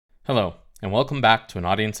Hello, and welcome back to An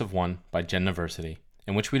Audience of One by Genniversity,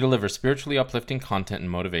 in which we deliver spiritually uplifting content and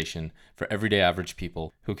motivation for everyday average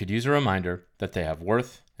people who could use a reminder that they have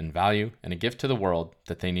worth and value and a gift to the world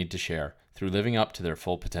that they need to share through living up to their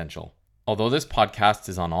full potential. Although this podcast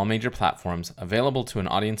is on all major platforms, available to an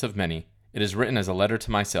audience of many, it is written as a letter to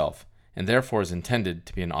myself, and therefore is intended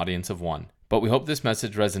to be an audience of one. But we hope this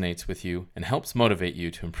message resonates with you and helps motivate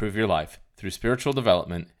you to improve your life through spiritual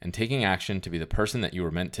development and taking action to be the person that you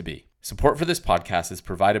were meant to be. Support for this podcast is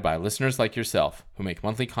provided by listeners like yourself who make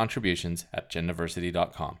monthly contributions at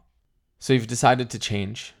genniversity.com. So you've decided to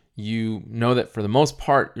change. You know that for the most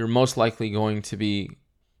part, you're most likely going to be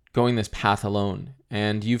going this path alone,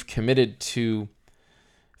 and you've committed to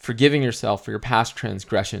forgiving yourself for your past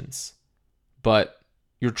transgressions. But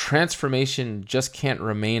your transformation just can't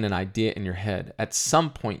remain an idea in your head. At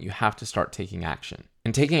some point, you have to start taking action.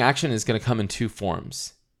 And taking action is going to come in two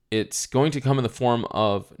forms. It's going to come in the form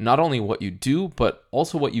of not only what you do, but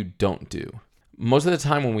also what you don't do. Most of the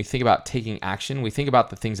time when we think about taking action, we think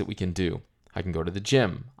about the things that we can do. I can go to the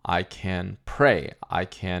gym. I can pray. I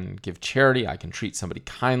can give charity. I can treat somebody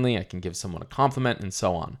kindly. I can give someone a compliment, and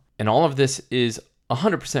so on. And all of this is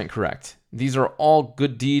 100% correct. These are all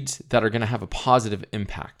good deeds that are going to have a positive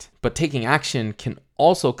impact. But taking action can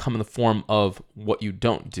also come in the form of what you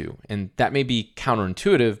don't do. And that may be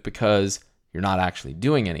counterintuitive because you're not actually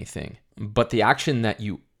doing anything. But the action that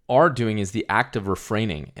you are doing is the act of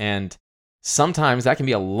refraining. And sometimes that can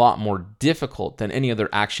be a lot more difficult than any other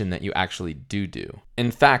action that you actually do.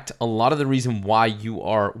 In fact, a lot of the reason why you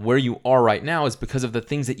are where you are right now is because of the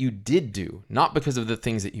things that you did do, not because of the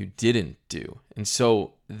things that you didn't do. And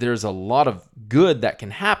so there's a lot of good that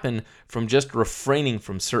can happen from just refraining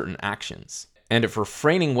from certain actions. And if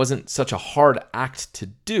refraining wasn't such a hard act to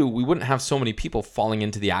do, we wouldn't have so many people falling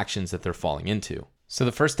into the actions that they're falling into. So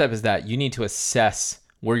the first step is that you need to assess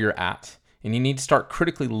where you're at. And you need to start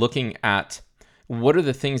critically looking at what are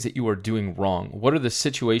the things that you are doing wrong? What are the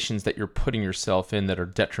situations that you're putting yourself in that are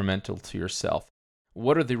detrimental to yourself?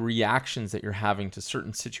 What are the reactions that you're having to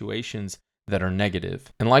certain situations that are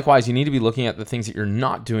negative? And likewise, you need to be looking at the things that you're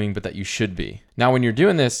not doing, but that you should be. Now, when you're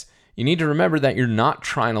doing this, you need to remember that you're not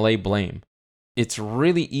trying to lay blame. It's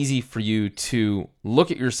really easy for you to look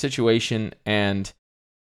at your situation and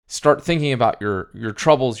start thinking about your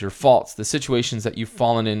troubles, your faults, the situations that you've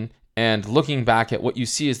fallen in, and looking back at what you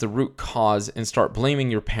see as the root cause and start blaming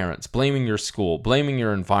your parents, blaming your school, blaming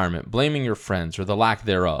your environment, blaming your friends or the lack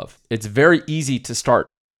thereof. It's very easy to start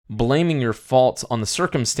blaming your faults on the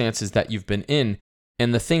circumstances that you've been in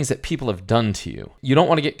and the things that people have done to you. You don't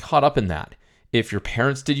want to get caught up in that. If your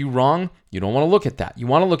parents did you wrong, you don't want to look at that. You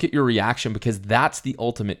want to look at your reaction because that's the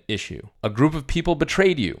ultimate issue. A group of people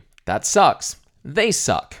betrayed you. That sucks. They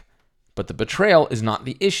suck. But the betrayal is not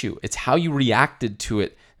the issue. It's how you reacted to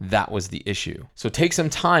it that was the issue. So take some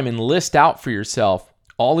time and list out for yourself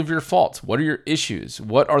all of your faults. What are your issues?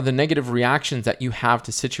 What are the negative reactions that you have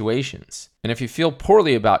to situations? And if you feel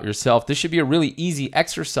poorly about yourself, this should be a really easy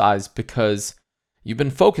exercise because you've been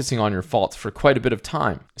focusing on your faults for quite a bit of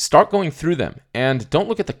time. Start going through them and don't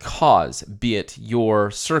look at the cause, be it your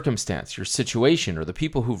circumstance, your situation, or the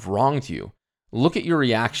people who've wronged you. Look at your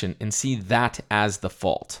reaction and see that as the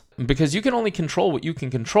fault. Because you can only control what you can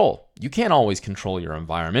control. You can't always control your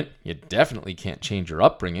environment. You definitely can't change your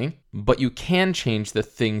upbringing. But you can change the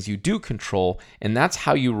things you do control, and that's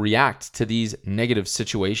how you react to these negative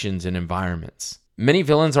situations and environments. Many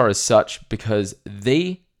villains are as such because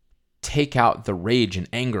they take out the rage and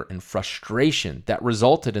anger and frustration that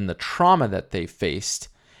resulted in the trauma that they faced,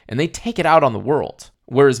 and they take it out on the world.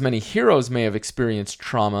 Whereas many heroes may have experienced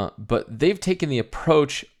trauma, but they've taken the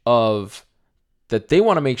approach of that they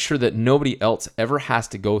want to make sure that nobody else ever has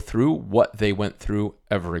to go through what they went through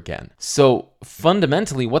ever again. So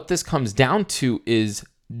fundamentally, what this comes down to is,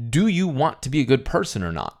 do you want to be a good person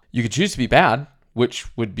or not? You could choose to be bad, which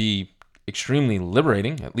would be extremely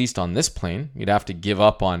liberating, at least on this plane. You'd have to give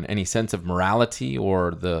up on any sense of morality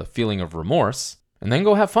or the feeling of remorse, and then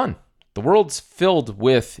go have fun. The world's filled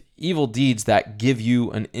with evil deeds that give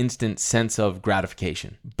you an instant sense of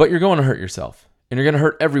gratification. But you're going to hurt yourself, and you're going to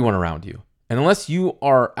hurt everyone around you. And unless you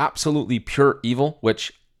are absolutely pure evil,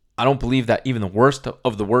 which I don't believe that even the worst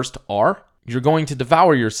of the worst are, you're going to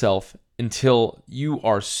devour yourself until you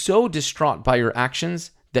are so distraught by your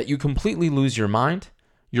actions that you completely lose your mind,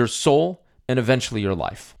 your soul, and eventually your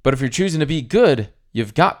life. But if you're choosing to be good,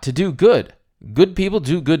 you've got to do good. Good people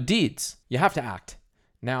do good deeds. You have to act.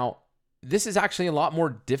 Now, this is actually a lot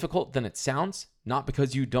more difficult than it sounds, not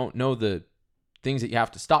because you don't know the things that you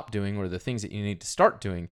have to stop doing or the things that you need to start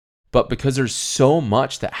doing, but because there's so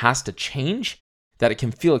much that has to change that it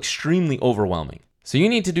can feel extremely overwhelming. So you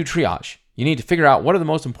need to do triage. You need to figure out what are the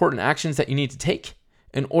most important actions that you need to take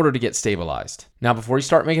in order to get stabilized. Now, before you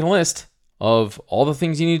start making a list of all the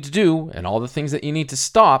things you need to do and all the things that you need to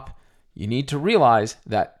stop, you need to realize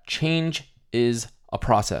that change is a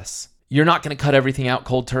process. You're not going to cut everything out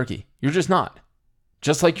cold turkey. You're just not.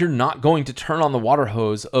 Just like you're not going to turn on the water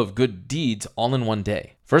hose of good deeds all in one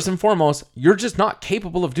day. First and foremost, you're just not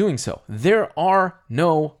capable of doing so. There are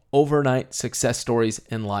no overnight success stories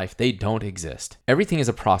in life. They don't exist. Everything is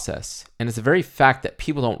a process, and it's the very fact that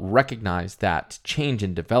people don't recognize that change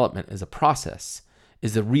and development is a process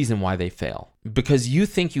is the reason why they fail. Because you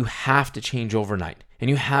think you have to change overnight, and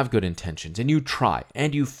you have good intentions, and you try,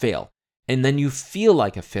 and you fail. And then you feel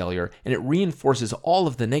like a failure, and it reinforces all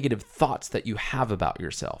of the negative thoughts that you have about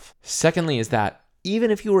yourself. Secondly, is that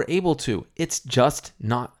even if you were able to, it's just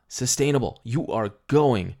not sustainable. You are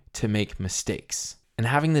going to make mistakes. And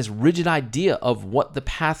having this rigid idea of what the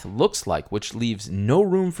path looks like, which leaves no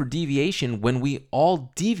room for deviation when we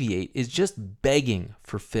all deviate, is just begging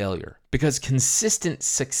for failure. Because consistent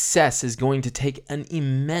success is going to take an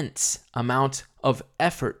immense amount of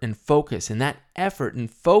effort and focus. And that effort and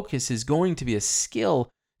focus is going to be a skill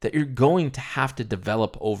that you're going to have to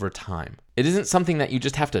develop over time. It isn't something that you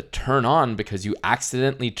just have to turn on because you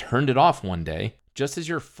accidentally turned it off one day. Just as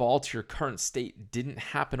your fall to your current state didn't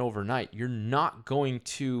happen overnight, you're not going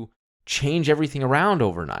to change everything around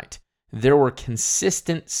overnight. There were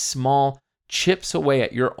consistent small chips away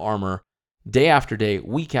at your armor day after day,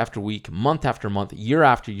 week after week, month after month, year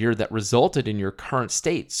after year that resulted in your current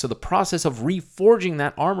state. So the process of reforging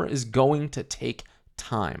that armor is going to take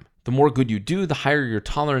time. The more good you do, the higher your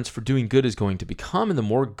tolerance for doing good is going to become, and the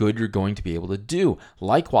more good you're going to be able to do.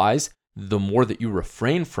 Likewise, the more that you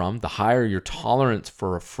refrain from, the higher your tolerance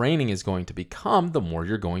for refraining is going to become, the more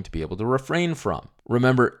you're going to be able to refrain from.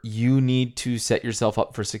 Remember, you need to set yourself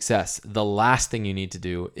up for success. The last thing you need to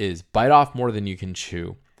do is bite off more than you can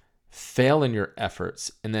chew, fail in your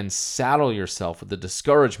efforts, and then saddle yourself with the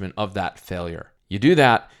discouragement of that failure. You do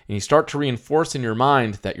that, and you start to reinforce in your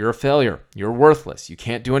mind that you're a failure, you're worthless, you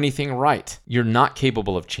can't do anything right, you're not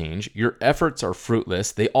capable of change, your efforts are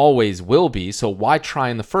fruitless, they always will be, so why try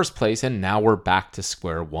in the first place? And now we're back to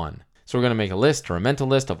square one. So we're going to make a list or a mental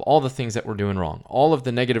list of all the things that we're doing wrong, all of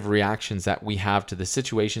the negative reactions that we have to the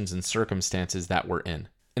situations and circumstances that we're in.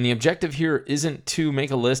 And the objective here isn't to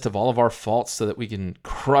make a list of all of our faults so that we can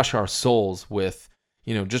crush our souls with,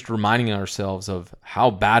 just reminding ourselves of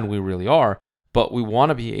how bad we really are. But we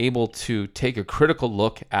want to be able to take a critical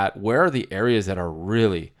look at where are the areas that are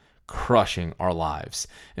really crushing our lives.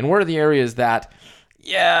 And where are the areas that,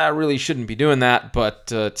 I really shouldn't be doing that, but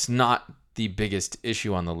it's not the biggest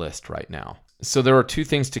issue on the list right now. So there are two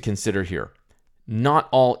things to consider here. Not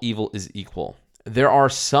all evil is equal. There are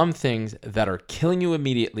some things that are killing you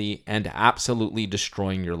immediately and absolutely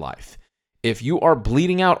destroying your life. If you are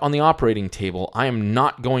bleeding out on the operating table, I am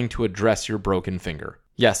not going to address your broken finger.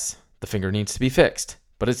 Yes, the finger needs to be fixed,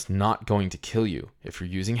 but it's not going to kill you. If you're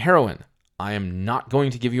using heroin, I am not going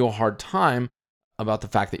to give you a hard time about the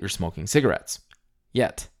fact that you're smoking cigarettes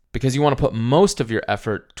yet, because you want to put most of your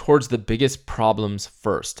effort towards the biggest problems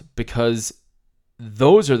first, because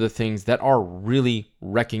those are the things that are really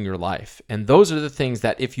wrecking your life. And those are the things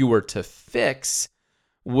that if you were to fix,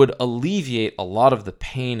 would alleviate a lot of the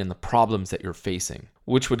pain and the problems that you're facing,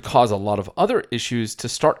 which would cause a lot of other issues to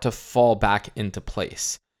start to fall back into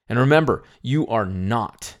place. And remember, you are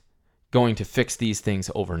not going to fix these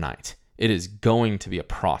things overnight. It is going to be a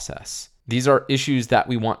process. These are issues that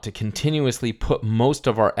we want to continuously put most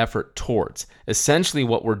of our effort towards. Essentially,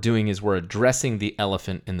 what we're doing is we're addressing the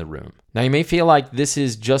elephant in the room. Now, you may feel like this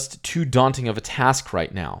is just too daunting of a task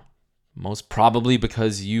right now, most probably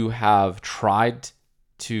because you have tried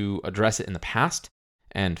to address it in the past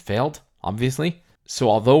and failed, obviously. So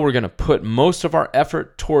although we're going to put most of our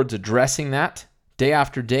effort towards addressing that, day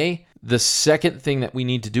after day, the second thing that we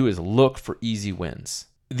need to do is look for easy wins.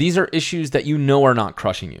 These are issues that are not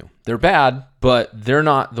crushing you. They're bad, but they're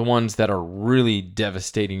not the ones that are really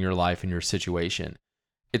devastating your life and your situation.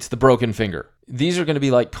 It's the broken finger. These are going to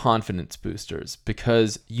be like confidence boosters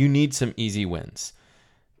because you need some easy wins.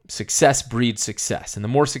 Success breeds success. And the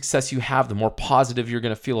more success you have, the more positive you're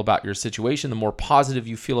going to feel about your situation. The more positive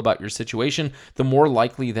you feel about your situation, the more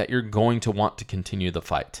likely that you're going to want to continue the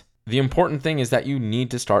fight. The important thing is that you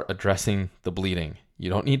need to start addressing the bleeding. You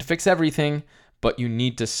don't need to fix everything, but you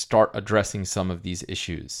need to start addressing some of these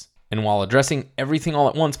issues. And while addressing everything all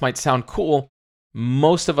at once might sound cool,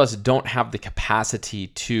 most of us don't have the capacity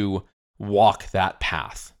to walk that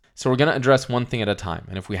path. So we're going to address one thing at a time.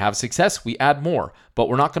 And if we have success, we add more, but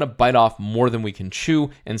we're not going to bite off more than we can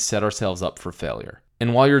chew and set ourselves up for failure.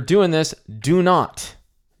 And while you're doing this, do not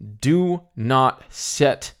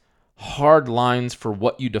set hard lines for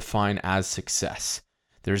what you define as success.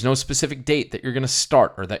 There's no specific date that you're going to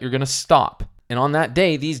start or that you're going to stop. And on that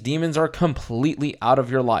day, these demons are completely out of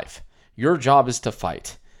your life. Your job is to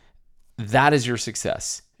fight. That is your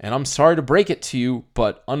success. And I'm sorry to break it to you,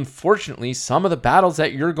 but unfortunately, some of the battles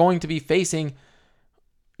that you're going to be facing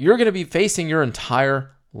your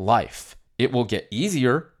entire life. It will get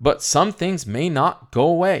easier, but some things may not go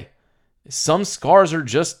away. Some scars are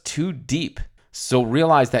just too deep. So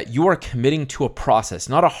realize that you are committing to a process,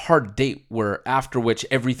 not a hard date where after which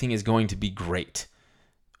everything is going to be great.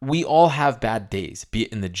 We all have bad days, be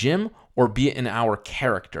it in the gym or be it in our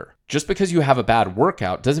character. Just because you have a bad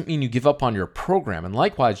workout doesn't mean you give up on your program. And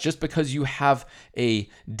likewise, just because you have a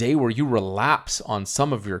day where you relapse on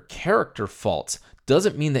some of your character faults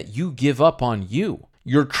doesn't mean that you give up on you.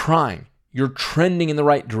 You're trying. You're trending in the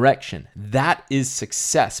right direction. That is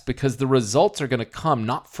success, because the results are going to come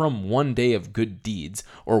not from one day of good deeds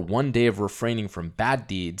or one day of refraining from bad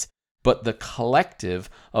deeds, but the collective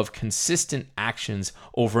of consistent actions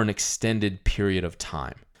over an extended period of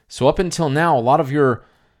time. So up until now, a lot of your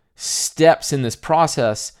steps in this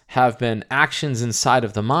process have been actions inside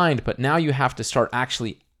of the mind, but now you have to start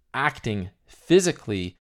actually acting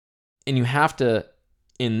physically, and you have to,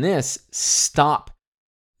 in this, stop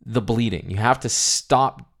the bleeding. You have to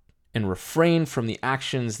stop and refrain from the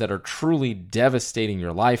actions that are truly devastating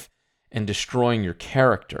your life and destroying your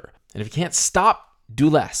character. And if you can't stop, do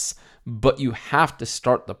less. But you have to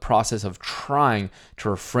start the process of trying to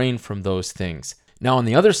refrain from those things. Now, on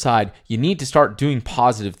the other side, you need to start doing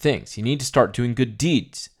positive things. You need to start doing good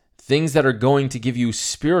deeds, things that are going to give you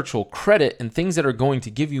spiritual credit and things that are going to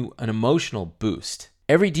give you an emotional boost.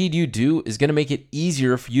 Every deed you do is going to make it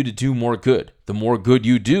easier for you to do more good. The more good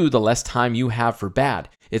you do, the less time you have for bad.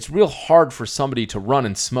 It's real hard for somebody to run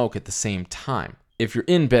and smoke at the same time. If you're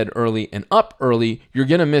in bed early and up early, you're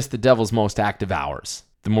going to miss the devil's most active hours.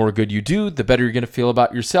 The more good you do, the better you're going to feel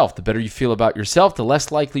about yourself. The better you feel about yourself, the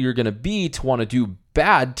less likely you're going to be to want to do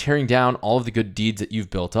bad, tearing down all of the good deeds that you've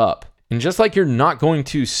built up. And just like you're not going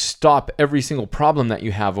to stop every single problem that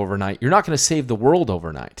you have overnight, you're not going to save the world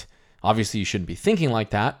overnight. Obviously, you shouldn't be thinking like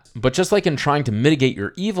that, but just like in trying to mitigate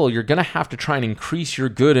your evil, you're going to have to try and increase your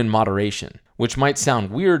good in moderation, which might sound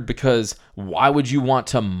weird because why would you want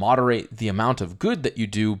to moderate the amount of good that you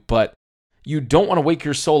do? But you don't want to wake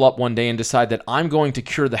your soul up one day and decide that I'm going to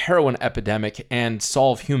cure the heroin epidemic and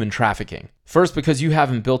solve human trafficking. First, because you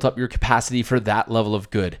haven't built up your capacity for that level of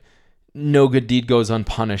good. No good deed goes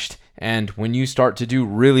unpunished. And when you start to do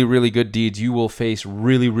really, really good deeds, you will face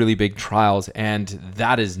really, really big trials. And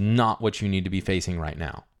that is not what you need to be facing right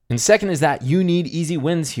now. And second is that you need easy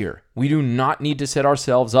wins here. We do not need to set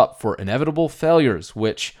ourselves up for inevitable failures,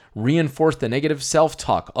 which reinforce the negative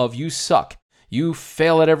self-talk of you suck. You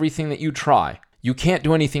fail at everything that you try. You can't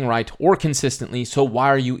do anything right or consistently, so why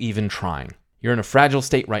are you even trying? You're in a fragile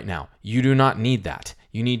state right now. You do not need that.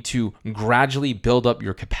 You need to gradually build up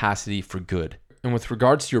your capacity for good. And with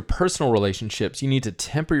regards to your personal relationships, you need to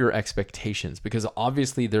temper your expectations because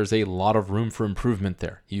obviously there's a lot of room for improvement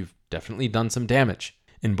there. You've definitely done some damage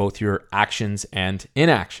in both your actions and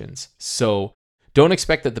inactions. So don't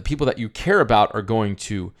expect that the people that you care about are going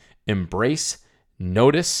to embrace,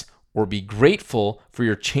 notice, or be grateful for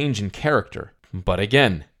your change in character. But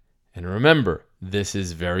again, and remember, this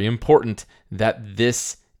is very important, that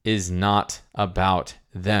this is not about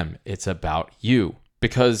them. It's about you.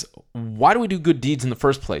 Because why do we do good deeds in the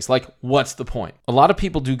first place? Like, what's the point? A lot of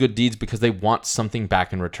people do good deeds because they want something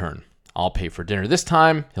back in return. I'll pay for dinner this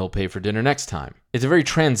time, he'll pay for dinner next time. It's a very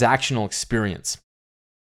transactional experience.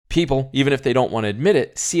 People, even if they don't want to admit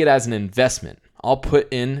it, see it as an investment. I'll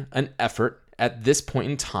put in an effort at this point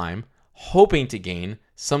in time, hoping to gain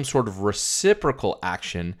some sort of reciprocal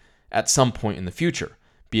action at some point in the future,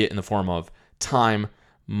 be it in the form of time,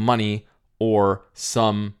 money, or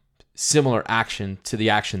some similar action to the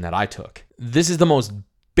action that I took. This is the most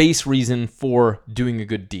base reason for doing a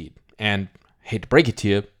good deed. And I hate to break it to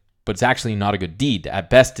you, but it's actually not a good deed. At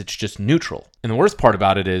best, it's just neutral. And the worst part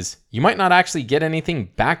about it is you might not actually get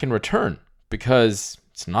anything back in return because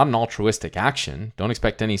it's not an altruistic action. Don't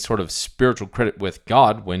expect any sort of spiritual credit with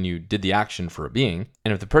God when you did the action for a being.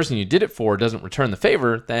 And if the person you did it for doesn't return the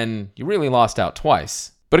favor, then you really lost out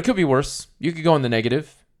twice. But it could be worse. You could go in the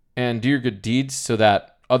negative and do your good deeds so that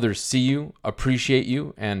others see you, appreciate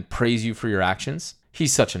you, and praise you for your actions.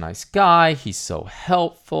 He's such a nice guy. He's so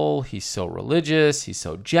helpful. He's so religious. He's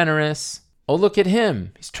so generous. Oh, look at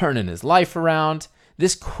him. He's turning his life around.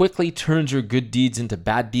 This quickly turns your good deeds into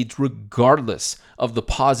bad deeds, regardless of the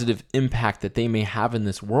positive impact that they may have in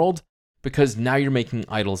this world. because now you're making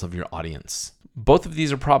idols of your audience. Both of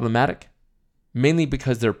these are problematic, mainly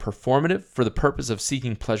because they're performative for the purpose of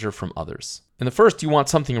seeking pleasure from others. In the first, you want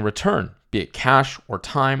something in return, be it cash or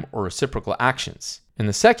time or reciprocal actions. In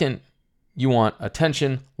the second, you want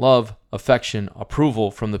attention, love, affection,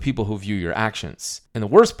 approval from the people who view your actions. And the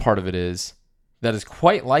worst part of it is that it's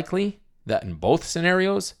quite likely that in both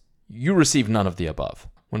scenarios, you receive none of the above.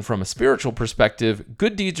 When from a spiritual perspective,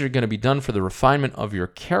 good deeds are going to be done for the refinement of your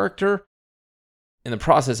character in the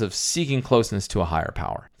process of seeking closeness to a higher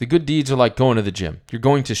power. The good deeds are like going to the gym. You're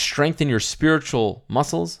going to strengthen your spiritual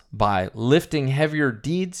muscles by lifting heavier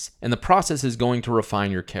deeds, and the process is going to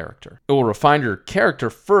refine your character. It will refine your character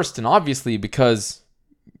first and obviously because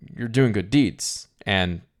you're doing good deeds,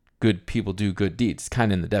 and good people do good deeds,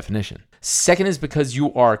 kind of in the definition. Second is because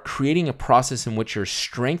you are creating a process in which you're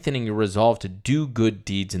strengthening your resolve to do good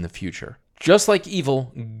deeds in the future. Just like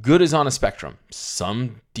evil, good is on a spectrum.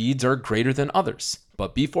 Some deeds are greater than others,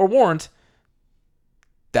 but be forewarned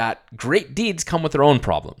that great deeds come with their own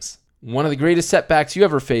problems. One of the greatest setbacks you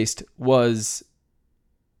ever faced was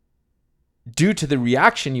due to the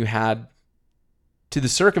reaction you had to the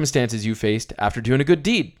circumstances you faced after doing a good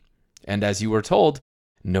deed. And as you were told,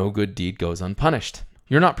 no good deed goes unpunished.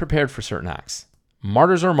 You're not prepared for certain acts.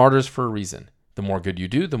 Martyrs are martyrs for a reason. The more good you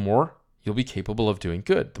do, the more you'll be capable of doing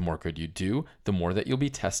good. The more good you do, the more that you'll be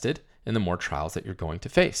tested and the more trials that you're going to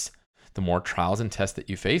face. The more trials and tests that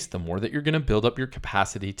you face, the more that you're going to build up your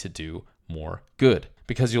capacity to do more good,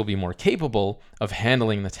 because you'll be more capable of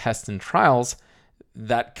handling the tests and trials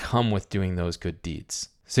that come with doing those good deeds.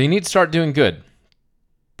 So you need to start doing good,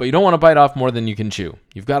 but you don't want to bite off more than you can chew.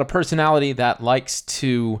 You've got a personality that likes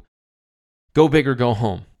to go big or go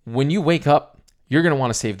home. When you wake up, you're going to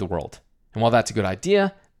want to save the world. And while that's a good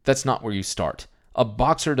idea, that's not where you start. A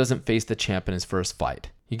boxer doesn't face the champ in his first fight.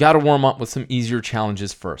 You got to warm up with some easier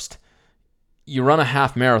challenges first. You run a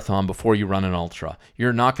half marathon before you run an ultra.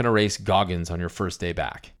 You're not going to race Goggins on your first day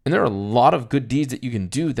back. And there are a lot of good deeds that you can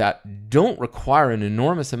do that don't require an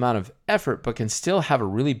enormous amount of effort, but can still have a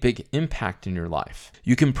really big impact in your life.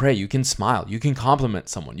 You can pray, you can smile, you can compliment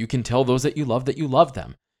someone, you can tell those that you love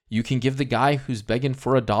them. You can give the guy who's begging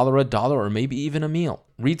for $1 or maybe even a meal.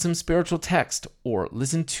 Read some spiritual text or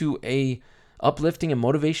listen to a uplifting and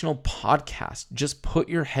motivational podcast. Just put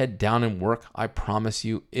your head down and work. I promise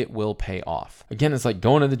you it will pay off. Again, it's like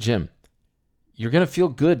going to the gym. You're going to feel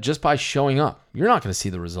good just by showing up. You're not going to see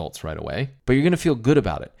the results right away, but you're going to feel good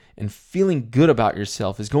about it. And feeling good about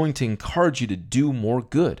yourself is going to encourage you to do more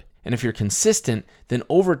good. And if you're consistent, then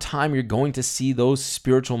over time, you're going to see those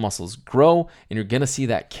spiritual muscles grow and you're going to see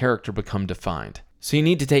that character become defined. So you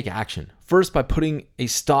need to take action. First, by putting a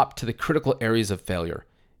stop to the critical areas of failure.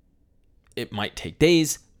 It might take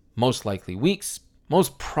days, most likely weeks,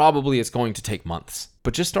 most probably it's going to take months.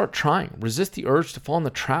 But just start trying. Resist the urge to fall in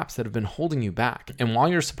the traps that have been holding you back. And while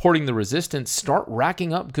you're supporting the resistance, start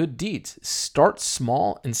racking up good deeds. Start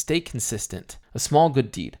small and stay consistent. A small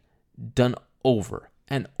good deed done over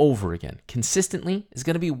and over again consistently is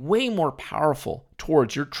going to be way more powerful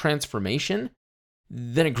towards your transformation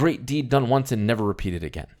than a great deed done once and never repeated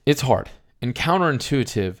again. It's hard and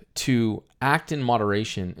counterintuitive to act in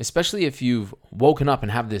moderation, especially if you've woken up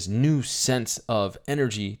and have this new sense of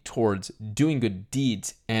energy towards doing good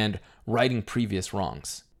deeds and righting previous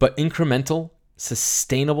wrongs. But incremental,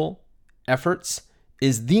 sustainable efforts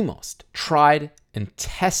is the most tried and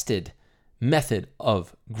tested method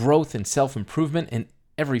of growth and self-improvement in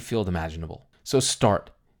every field imaginable. So start,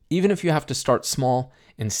 even if you have to start small,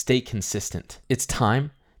 and stay consistent. It's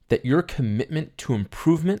time that your commitment to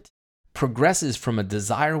improvement progresses from a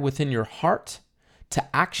desire within your heart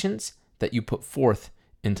to actions that you put forth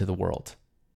into the world.